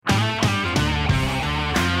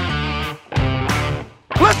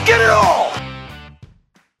Let's get it all!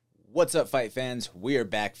 What's up, fight fans? We are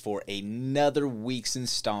back for another week's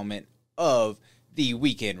installment of the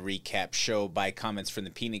Weekend Recap Show by Comments from the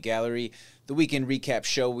Peanut Gallery. The Weekend Recap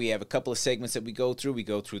Show, we have a couple of segments that we go through. We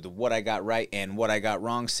go through the What I Got Right and What I Got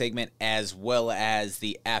Wrong segment, as well as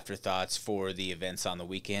the afterthoughts for the events on the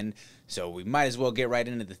weekend. So we might as well get right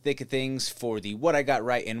into the thick of things for the What I Got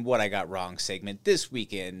Right and What I Got Wrong segment this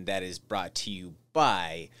weekend, that is brought to you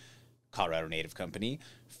by Colorado Native Company.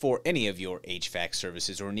 For any of your HVAC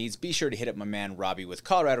services or needs, be sure to hit up my man Robbie with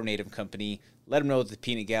Colorado Native Company. Let him know that the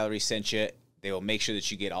Peanut Gallery sent you. They will make sure that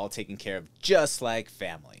you get all taken care of just like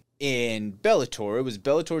family. In Bellator, it was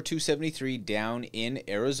Bellator 273 down in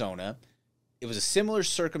Arizona. It was a similar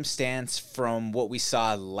circumstance from what we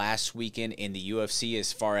saw last weekend in the UFC,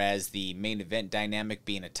 as far as the main event dynamic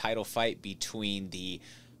being a title fight between the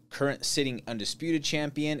current sitting undisputed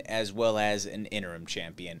champion as well as an interim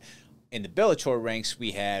champion. In the Bellator ranks,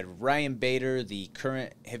 we had Ryan Bader, the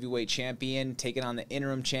current heavyweight champion, taking on the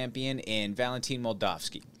interim champion in Valentin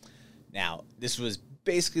Moldavsky. Now, this was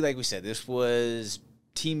basically, like we said, this was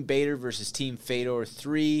Team Bader versus Team Fedor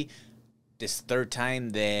 3. This third time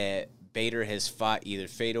that Bader has fought either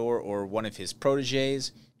Fedor or one of his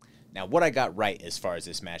proteges. Now, what I got right as far as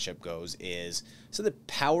this matchup goes is, so that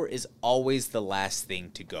power is always the last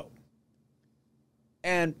thing to go.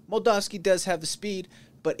 And Moldavsky does have the speed,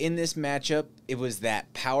 but in this matchup, it was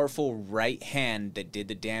that powerful right hand that did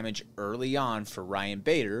the damage early on for Ryan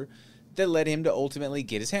Bader that led him to ultimately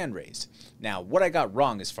get his hand raised. Now, what I got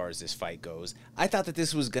wrong as far as this fight goes, I thought that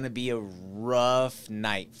this was going to be a rough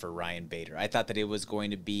night for Ryan Bader. I thought that it was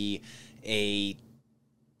going to be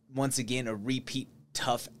once again, a repeat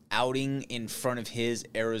tough outing in front of his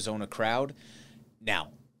Arizona crowd. Now,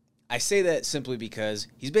 I say that simply because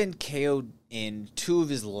he's been KO'd in 2 of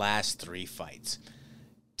his last 3 fights.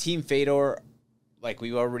 Team Fedor, like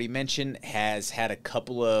we already mentioned, has had a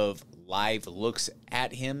couple of live looks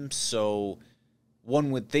at him, so one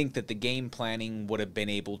would think that the game planning would have been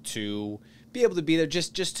able to be there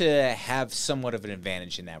just to have somewhat of an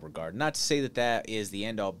advantage in that regard. Not to say that that is the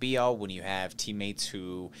end-all be-all when you have teammates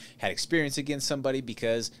who had experience against somebody,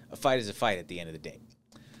 because a fight is a fight at the end of the day.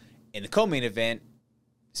 In the co-main event,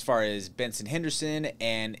 as far as Benson Henderson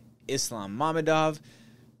and Islam Mamedov,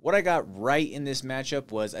 what I got right in this matchup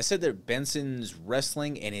was, I said that Benson's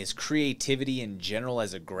wrestling and his creativity in general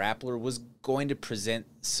as a grappler was going to present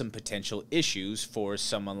some potential issues for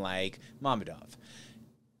someone like Mamedov.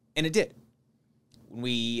 And it did. When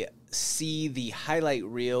we see the highlight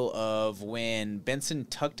reel of when Benson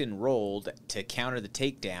tucked and rolled to counter the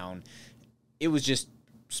takedown, it was just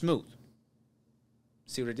smooth.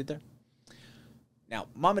 See what I did there? Now,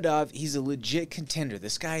 Mamedov, he's a legit contender.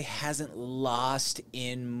 This guy hasn't lost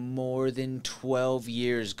in more than 12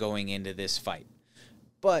 years going into this fight.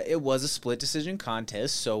 But it was a split decision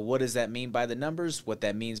contest, so what does that mean by the numbers? What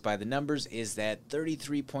that means by the numbers is that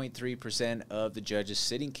 33.3% of the judges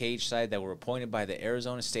sitting cage side that were appointed by the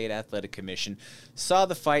Arizona State Athletic Commission saw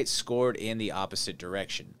the fight scored in the opposite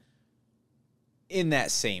direction. In that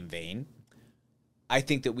same vein, I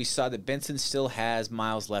think that we saw that Benson still has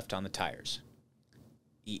miles left on the tires.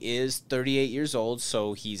 He is 38 years old,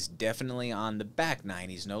 so he's definitely on the back nine.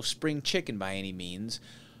 He's no spring chicken by any means.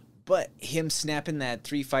 But him snapping that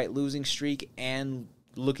 3-fight losing streak and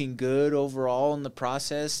looking good overall in the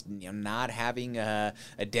process, not having a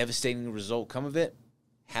devastating result come of it,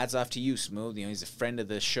 hats off to you, Smooth. He's a friend of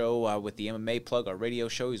the show with the MMA Plug, our radio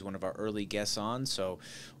show. He's one of our early guests on, so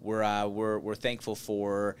we're thankful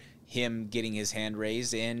for him getting his hand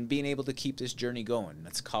raised and being able to keep this journey going.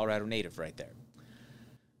 That's a Colorado native right there.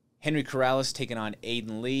 Henry Corrales taking on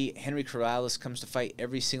Aiden Lee. Henry Corrales comes to fight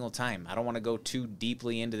every single time. I don't want to go too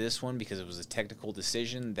deeply into this one because it was a technical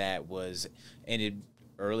decision that was ended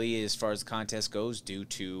early as far as the contest goes due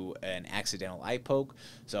to an accidental eye poke.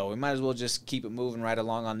 So we might as well just keep it moving right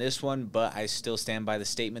along on this one, but I still stand by the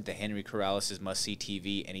statement that Henry Corrales is must-see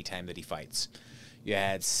TV anytime that he fights. You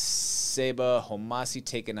had Seba Homasi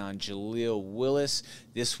taking on Jaleel Willis.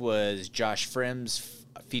 This was Josh Frem's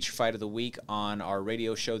feature fight of the week on our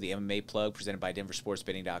radio show, the MMA Plug, presented by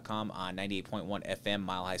DenverSportsBetting.com on 98.1 FM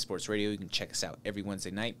Mile High Sports Radio. You can check us out every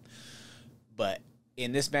Wednesday night. But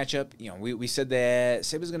in this matchup, we said that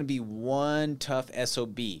Seba's going to be one tough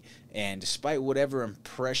SOB. And despite whatever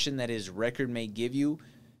impression that his record may give you,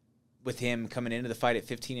 with him coming into the fight at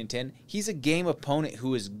 15-10, he's a game opponent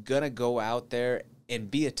who is going to go out there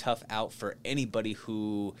and be a tough out for anybody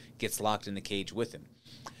who gets locked in the cage with him.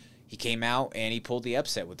 He came out and he pulled the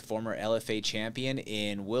upset with the former LFA champion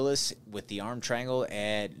in Willis with the arm triangle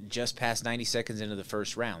at just past 90 seconds into the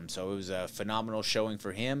first round. So it was a phenomenal showing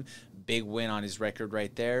for him. Big win on his record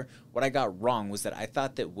right there. What I got wrong was that I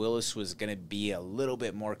thought that Willis was going to be a little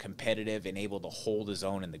bit more competitive and able to hold his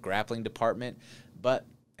own in the grappling department. But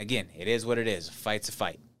again, it is what it is. A fight's a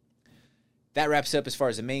fight. That wraps up as far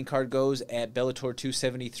as the main card goes at Bellator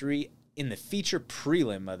 273. In the feature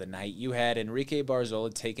prelim of the night, you had Enrique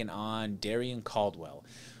Barzola taking on Darian Caldwell.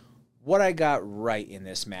 What I got right in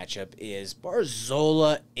this matchup is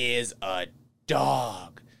Barzola is a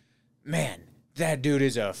dog. Man, that dude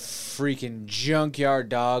is a freaking junkyard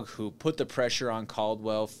dog who put the pressure on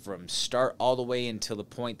Caldwell from start all the way until the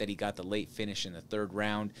point that he got the late finish in the third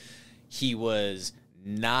round. He was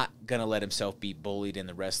not going to let himself be bullied in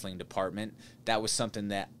the wrestling department. That was something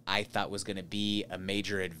that I thought was going to be a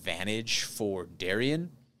major advantage for Darian.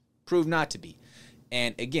 Proved not to be.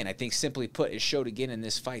 And again, I think simply put, it showed again in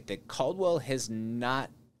this fight that Caldwell has not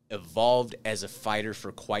evolved as a fighter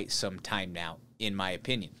for quite some time now, in my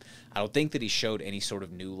opinion. I don't think that he showed any sort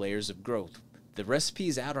of new layers of growth. The recipe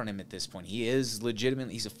is out on him at this point. He is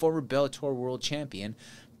legitimately, he's a former Bellator world champion,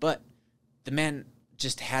 but the man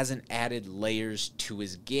just hasn't added layers to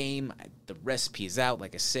his game. The recipe is out,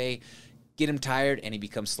 like I say. Get him tired, and he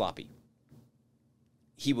becomes sloppy.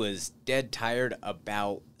 He was dead tired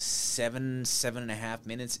about 7.5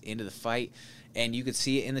 minutes into the fight, and you could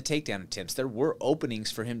see it in the takedown attempts. There were openings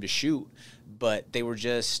for him to shoot, but they were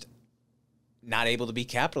just not able to be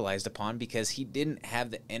capitalized upon because he didn't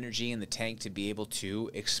have the energy in the tank to be able to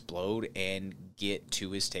explode and get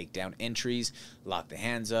to his takedown entries, lock the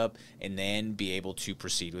hands up, and then be able to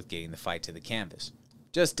proceed with getting the fight to the canvas.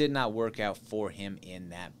 Just did not work out for him in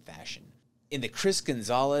that fashion. In the Chris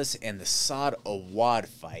Gonzalez and the Saad Awad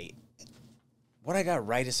fight, what I got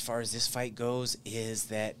right as far as this fight goes is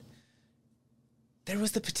that there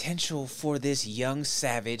was the potential for this young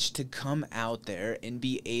savage to come out there and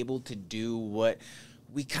be able to do what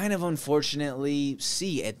we kind of unfortunately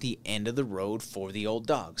see at the end of the road for the old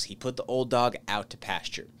dogs. He put the old dog out to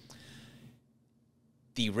pasture.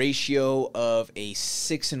 The ratio of a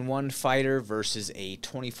 6-1 fighter versus a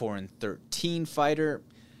 24-13 fighter,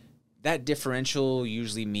 that differential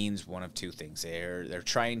usually means one of two things. They're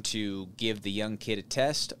trying to give the young kid a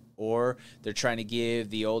test, or they're trying to give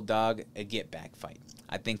the old dog a get-back fight.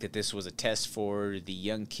 I think that this was a test for the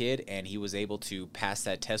young kid, and he was able to pass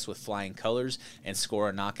that test with flying colors and score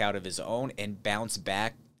a knockout of his own and bounce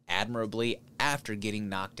back admirably after getting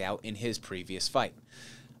knocked out in his previous fight.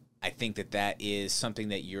 I think that that is something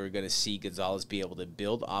that you're going to see Gonzalez be able to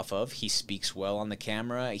build off of. He speaks well on the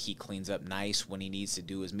camera. He cleans up nice when he needs to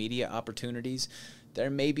do his media opportunities.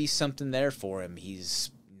 There may be something there for him.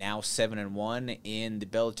 He's now 7-1 in the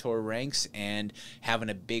Bellator ranks, and having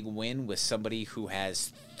a big win with somebody who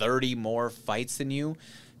has 30 more fights than you,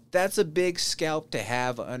 that's a big scalp to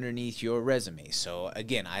have underneath your resume. So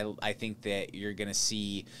again, I think that you're going to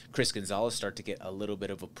see Chris Gonzalez start to get a little bit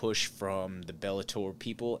of a push from the Bellator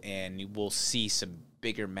people, and we'll see some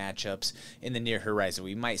bigger matchups in the near horizon.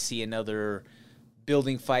 We might see another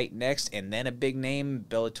building fight next, and then a big name.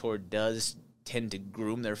 Bellator does tend to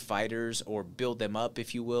groom their fighters or build them up,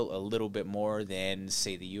 if you will, a little bit more than,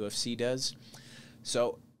 say, the UFC does.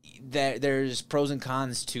 So there's pros and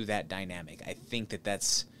cons to that dynamic. I think that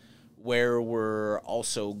that's where we're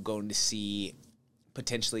also going to see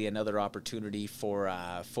potentially another opportunity for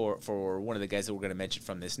one of the guys that we're going to mention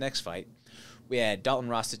from this next fight. We had Dalton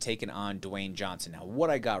Rasta taking on Dwayne Johnson. Now,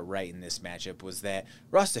 what I got right in this matchup was that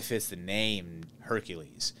Rasta fits the name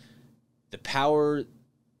Hercules. The power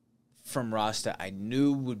from Rasta I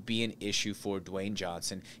knew would be an issue for Dwayne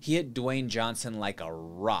Johnson. He hit Dwayne Johnson like a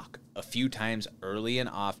rock a few times early and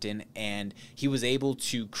often, and he was able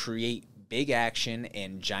to create big action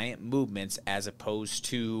and giant movements as opposed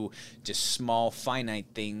to just small finite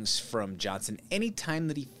things from Johnson anytime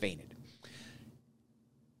that he feinted.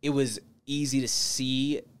 It was easy to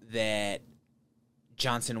see that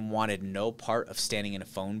Johnson wanted no part of standing in a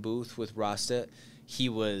phone booth with Rasta. He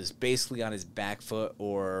was basically on his back foot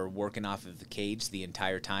or working off of the cage the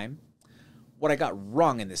entire time. What I got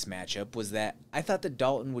wrong in this matchup was that I thought that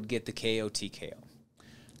Dalton would get the KO TKO.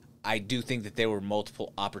 I do think that there were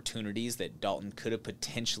multiple opportunities that Dalton could have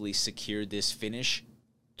potentially secured this finish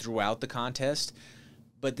throughout the contest,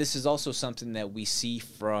 but this is also something that we see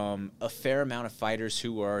from a fair amount of fighters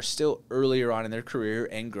who are still earlier on in their career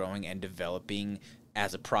and growing and developing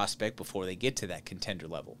as a prospect before they get to that contender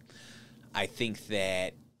level. I think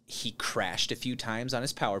that he crashed a few times on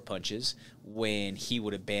his power punches when he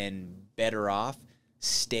would have been better off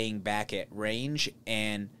staying back at range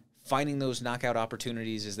and finding those knockout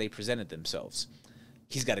opportunities as they presented themselves.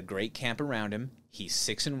 He's got a great camp around him. He's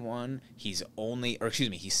 6-1. He's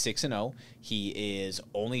 6-0. He is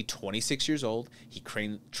only 26 years old. He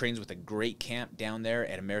trains with a great camp down there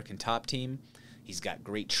at American Top Team. He's got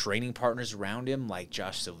great training partners around him like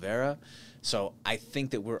Josh Silveira. So I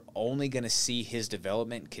think that we're only going to see his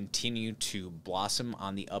development continue to blossom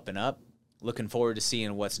on the up and up. Looking forward to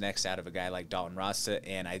seeing what's next out of a guy like Dalton Rasta,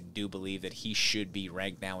 and I do believe that he should be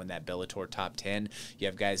ranked now in that Bellator top 10. You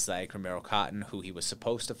have guys like Romero Cotton, who he was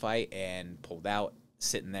supposed to fight and pulled out,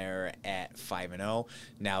 sitting there at 5-0.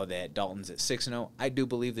 Now that Dalton's at 6-0, I do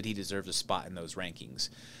believe that he deserves a spot in those rankings.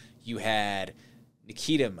 You had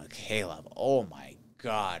Nikita Mikhailov. Oh, my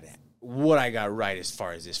God. What I got right as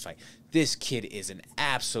far as this fight. This kid is an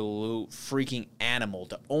absolute freaking animal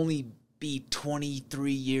to only be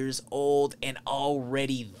 23 years old and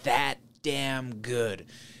already that damn good.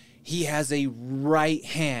 He has a right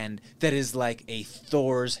hand that is like a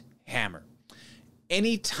Thor's hammer.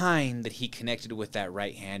 Any time that he connected with that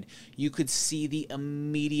right hand, you could see the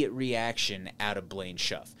immediate reaction out of Blaine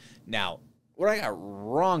Schuff. Now, what I got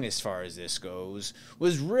wrong as far as this goes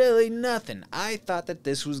was really nothing. I thought that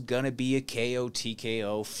this was going to be a KO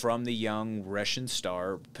TKO from the young Russian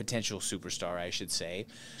star, potential superstar, I should say.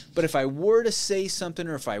 But if I were to say something,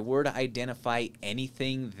 or if I were to identify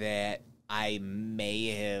anything that I may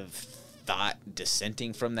have thought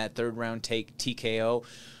dissenting from that third round TKO,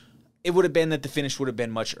 it would have been that the finish would have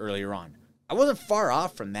been much earlier on. I wasn't far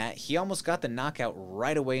off from that. He almost got the knockout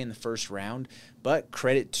right away in the first round, but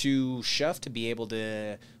credit to Schuff to be able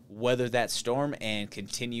to weather that storm and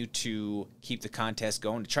continue to keep the contest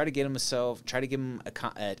going, to try to give him a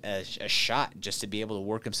shot just to be able to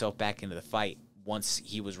work himself back into the fight once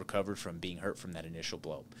he was recovered from being hurt from that initial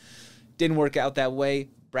blow. Didn't work out that way.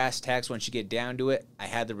 Brass tacks, once you get down to it, I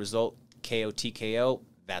had the result, KO TKO.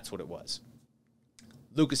 That's what it was.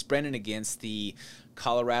 Lucas Brennan against the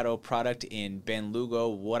Colorado product in Ben Lugo.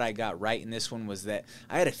 What I got right in this one was that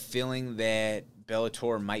I had a feeling that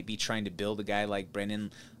Bellator might be trying to build a guy like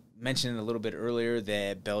Brennan. Mentioned a little bit earlier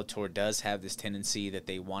that Bellator does have this tendency that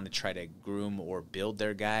they want to try to groom or build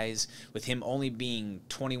their guys. With him only being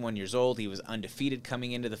 21 years old, he was undefeated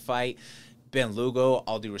coming into the fight. Ben Lugo,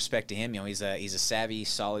 all due respect to him, he's a savvy,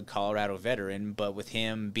 solid Colorado veteran, but with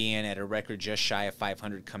him being at a record just shy of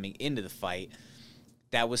 500 coming into the fight,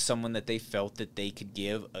 that was someone that they felt that they could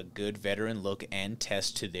give a good veteran look and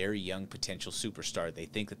test to their young potential superstar. They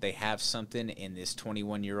think that they have something in this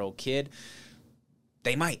 21-year-old kid.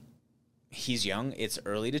 They might. He's young. It's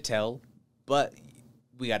early to tell, but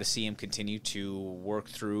we got to see him continue to work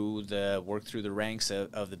through the ranks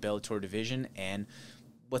of the Bellator division, and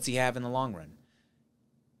what's he have in the long run.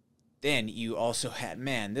 Then you also had,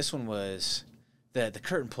 this one was the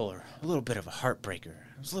curtain puller, a little bit of a heartbreaker.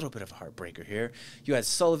 It was a little bit of a heartbreaker here. You had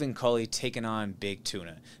Sullivan Culley taking on Big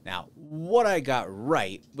Tuna. Now, what I got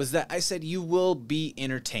right was that I said you will be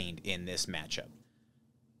entertained in this matchup.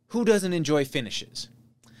 Who doesn't enjoy finishes?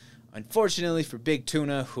 Unfortunately for Big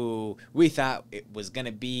Tuna, who we thought it was going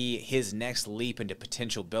to be his next leap into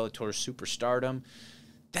potential Bellator superstardom,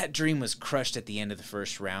 that dream was crushed at the end of the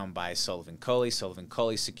first round by Sullivan Culley. Sullivan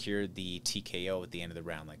Culley secured the TKO at the end of the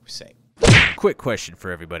round, like we say. Quick question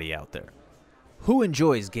for everybody out there. Who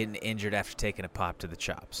enjoys getting injured after taking a pop to the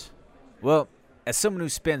chops? Well, as someone who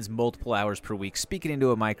spends multiple hours per week speaking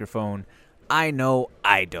into a microphone, I know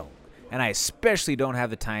I don't. And I especially don't have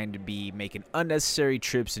the time to be making unnecessary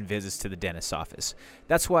trips and visits to the dentist's office.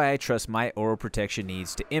 That's why I trust my oral protection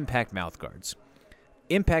needs to Impact Mouthguards.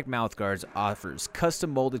 Impact Mouthguards offers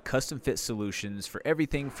custom-molded, custom-fit solutions for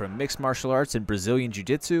everything from mixed martial arts and Brazilian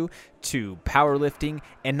Jiu-Jitsu to powerlifting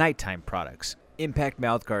and nighttime products. Impact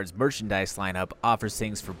Mouthguard's merchandise lineup offers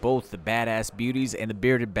things for both the badass beauties and the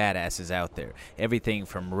bearded badasses out there. Everything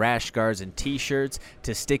from rash guards and t-shirts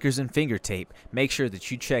to stickers and finger tape. Make sure that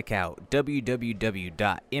you check out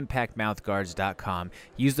www.impactmouthguards.com.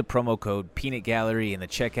 Use the promo code Peanut Gallery in the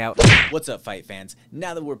checkout. What's up, fight fans?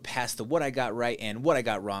 Now that we're past the what I got right and what I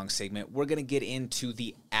got wrong segment, we're going to get into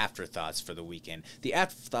the afterthoughts for the weekend. The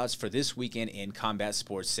afterthoughts for this weekend in combat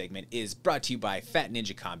sports segment is brought to you by Fat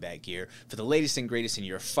Ninja Combat Gear. For the latest and greatest in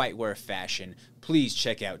your fightwear fashion, please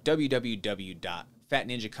check out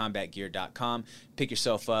www.fatninjacombatgear.com. Pick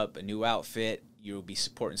yourself up a new outfit. You'll be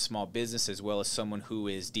supporting small business as well as someone who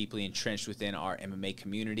is deeply entrenched within our MMA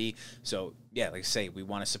community. So, yeah, like I say, we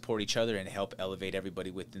want to support each other and help elevate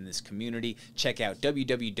everybody within this community. Check out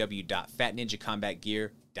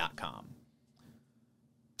www.fatninjacombatgear.com.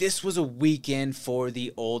 This was a weekend for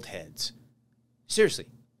the old heads. Seriously,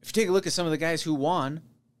 if you take a look at some of the guys who won,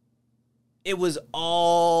 It was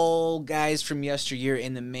all guys from yesteryear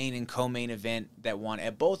in the main and co-main event that won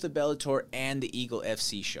at both the Bellator and the Eagle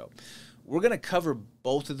FC show. We're going to cover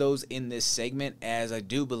both of those in this segment, as I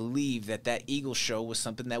do believe that that Eagle show was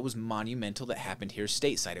something that was monumental that happened here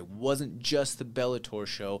stateside. It wasn't just the Bellator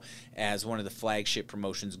show as one of the flagship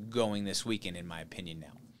promotions going this weekend, in my opinion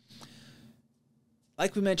now.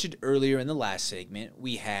 Like we mentioned earlier in the last segment,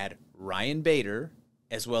 we had Ryan Bader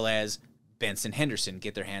as well as Benson Henderson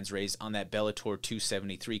get their hands raised on that Bellator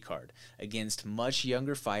 273 card against much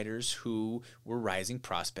younger fighters who were rising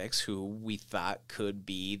prospects who we thought could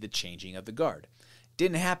be the changing of the guard.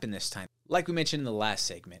 Didn't happen this time. Like we mentioned in the last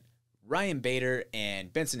segment, Ryan Bader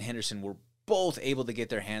and Benson Henderson were both able to get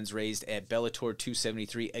their hands raised at Bellator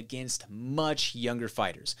 273 against much younger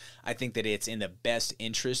fighters. I think that it's in the best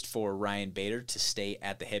interest for Ryan Bader to stay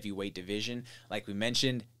at the heavyweight division. Like we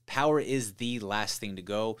mentioned, power is the last thing to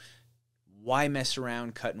go. Why mess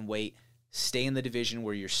around cutting weight? Stay in the division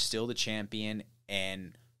where you're still the champion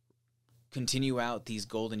and continue out these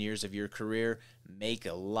golden years of your career, make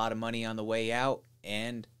a lot of money on the way out,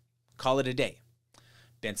 and call it a day.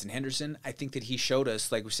 Benson Henderson, I think that he showed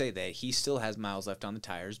us, like we say, that he still has miles left on the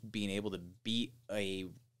tires, being able to beat a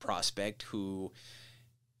prospect who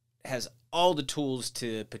has all the tools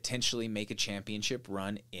to potentially make a championship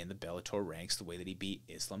run in the Bellator ranks the way that he beat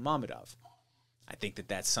Islam Mamedov. I think that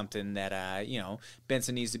that's something that,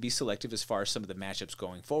 Benson needs to be selective as far as some of the matchups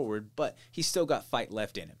going forward, but he's still got fight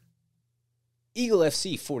left in him. Eagle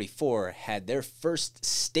FC 44 had their first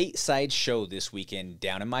stateside show this weekend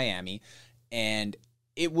down in Miami, and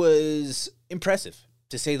it was impressive,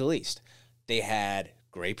 to say the least. They had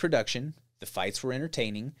great production, the fights were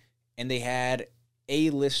entertaining, and they had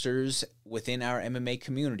A-listers within our MMA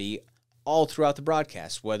community all throughout the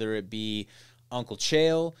broadcast, whether it be Uncle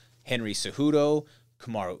Chael, Henry Cejudo,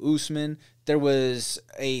 Kamaru Usman. There was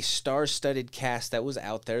a star-studded cast that was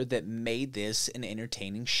out there that made this an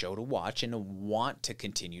entertaining show to watch and to want to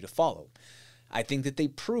continue to follow. I think that they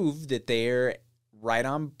proved that they're right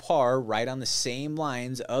on par, right on the same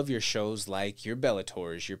lines of your shows like your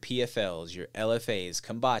Bellators, your PFLs, your LFAs,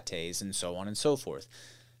 Combates, and so on and so forth.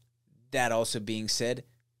 That also being said,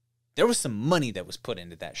 there was some money that was put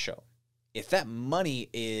into that show. If that money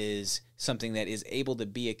is something that is able to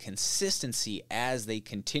be a consistency as they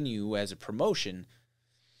continue as a promotion,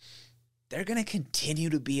 they're going to continue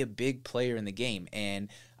to be a big player in the game. And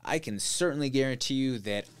I can certainly guarantee you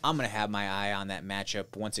that I'm going to have my eye on that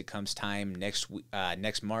matchup once it comes time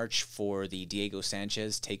next March for the Diego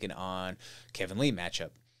Sanchez taking on Kevin Lee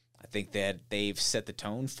matchup. I think that they've set the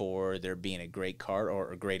tone for there being a great card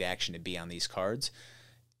or a great action to be on these cards.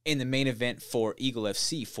 In the main event for Eagle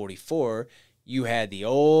FC 44, you had the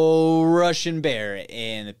old Russian bear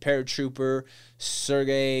and the paratrooper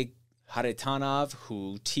Sergey Kharitonov,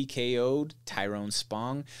 who TKO'd Tyrone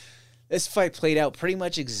Spong. This fight played out pretty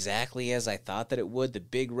much exactly as I thought that it would. The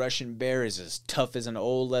big Russian bear is as tough as an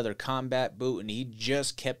old leather combat boot, and he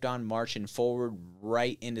just kept on marching forward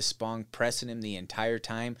right into Spong, pressing him the entire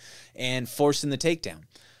time and forcing the takedown.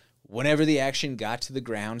 Whenever the action got to the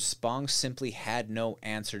ground, Spong simply had no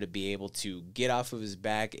answer to be able to get off of his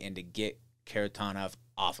back and to get Kharitonov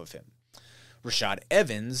off of him. Rashad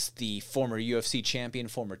Evans, the former UFC champion,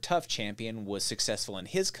 former TUF champion, was successful in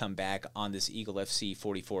his comeback on this Eagle FC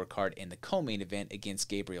 44 card in the co-main event against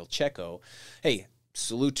Gabriel Checo. Hey,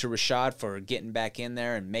 salute to Rashad for getting back in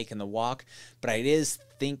there and making the walk, but I do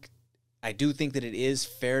think that it is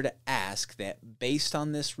fair to ask that based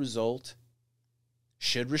on this result,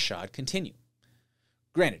 should Rashad continue?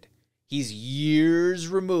 Granted, he's years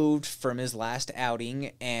removed from his last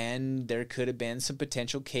outing, and there could have been some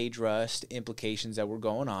potential cage rust implications that were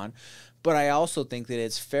going on, but I also think that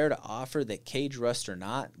it's fair to offer that cage rust or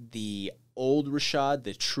not, the old Rashad,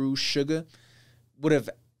 the true Sugar, would have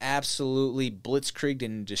absolutely blitzkrieged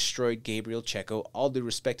and destroyed Gabriel Checo. All due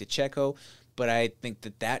respect to Checo, but I think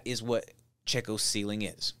that that is what Checo's ceiling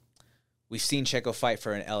is. We've seen Checo fight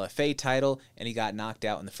for an LFA title, and he got knocked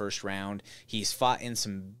out in the first round. He's fought in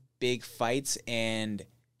some big fights, and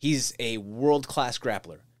he's a world-class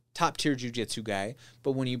grappler. Top-tier jiu-jitsu guy,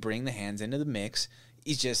 but when you bring the hands into the mix,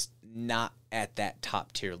 he's just not at that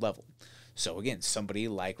top-tier level. So, again, somebody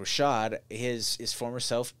like Rashad, his former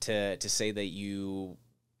self, to say that you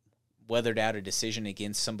weathered out a decision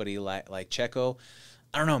against somebody like Checo,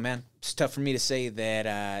 I don't know, man. It's tough for me to say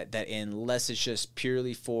that unless it's just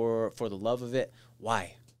purely for the love of it.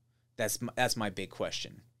 Why? That's my big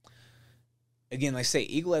question. Again, like I say,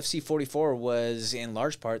 Eagle FC 44 was in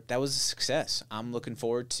large part that was a success. I'm looking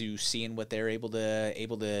forward to seeing what they're able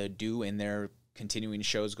to do in their continuing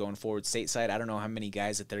shows going forward stateside. I don't know how many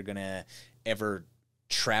guys that they're gonna ever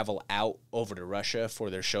travel out over to Russia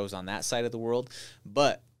for their shows on that side of the world.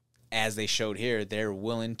 But as they showed here, they're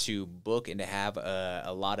willing to book and to have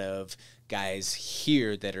a lot of guys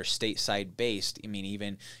here that are stateside based. I mean,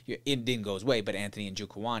 even it didn't go his way, but Anthony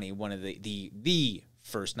Njokuani, one of the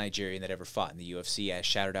first Nigerian that ever fought in the UFC, as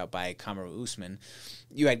shouted out by Kamaru Usman.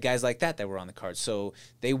 You had guys like that were on the card. So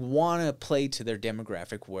they want to play to their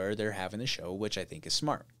demographic where they're having the show, which I think is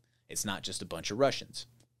smart. It's not just a bunch of Russians.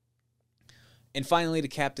 And finally, to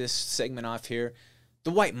cap this segment off here,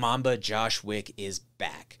 the White Mamba, Josh Wick, is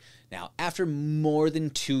back. Now, after more than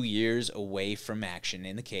 2 years away from action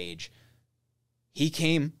in the cage, he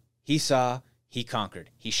came, he saw, he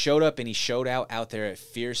conquered. He showed up and he showed out there at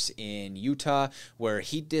Fierce in Utah, where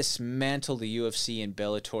he dismantled the UFC and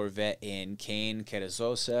Bellator vet in Cain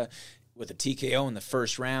Carrizosa with a TKO in the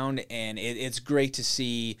first round. And it's great to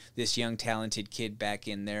see this young, talented kid back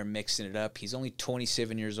in there mixing it up. He's only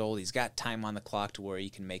 27 years old. He's got time on the clock to where he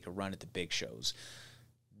can make a run at the big shows.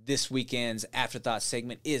 This weekend's Afterthought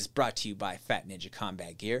segment is brought to you by Fat Ninja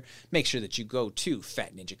Combat Gear. Make sure that you go to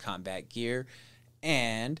Fat Ninja Combat Gear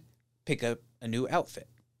and pick up a new outfit.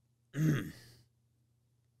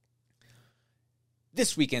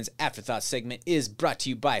 This weekend's Afterthought segment is brought to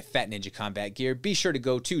you by Fat Ninja Combat Gear. Be sure to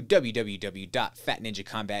go to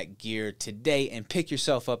www.fatninjacombatgear today and pick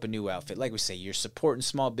yourself up a new outfit. Like we say, you're supporting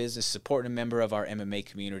small business, supporting a member of our MMA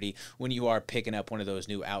community when you are picking up one of those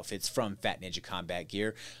new outfits from Fat Ninja Combat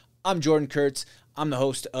Gear. I'm Jordan Kurtz. I'm the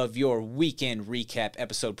host of your weekend recap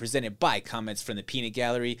episode presented by Comments from the Peanut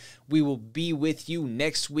Gallery. We will be with you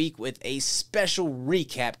next week with a special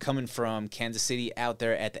recap coming from Kansas City out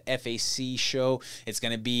there at the FAC show. It's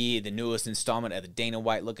going to be the newest installment of the Dana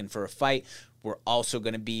White Looking for a Fight. We're also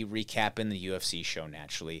going to be recapping the UFC show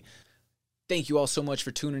naturally. Thank you all so much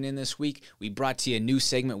for tuning in this week. We brought to you a new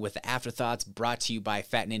segment with the Afterthoughts brought to you by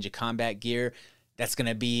Fat Ninja Combat Gear. That's going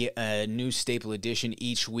to be a new staple edition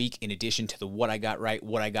each week, in addition to the What I Got Right,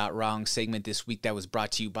 What I Got Wrong segment this week that was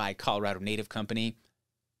brought to you by Colorado Native Company.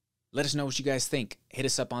 Let us know what you guys think. Hit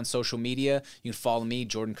us up on social media. You can follow me,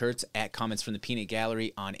 Jordan Kurtz, at Comments from the Peanut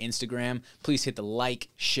Gallery on Instagram. Please hit the like,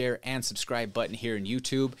 share, and subscribe button here in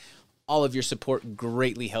YouTube. All of your support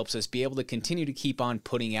greatly helps us be able to continue to keep on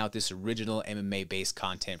putting out this original MMA-based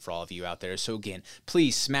content for all of you out there. So again,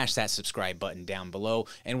 please smash that subscribe button down below,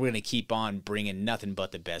 and we're going to keep on bringing nothing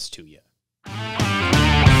but the best to you.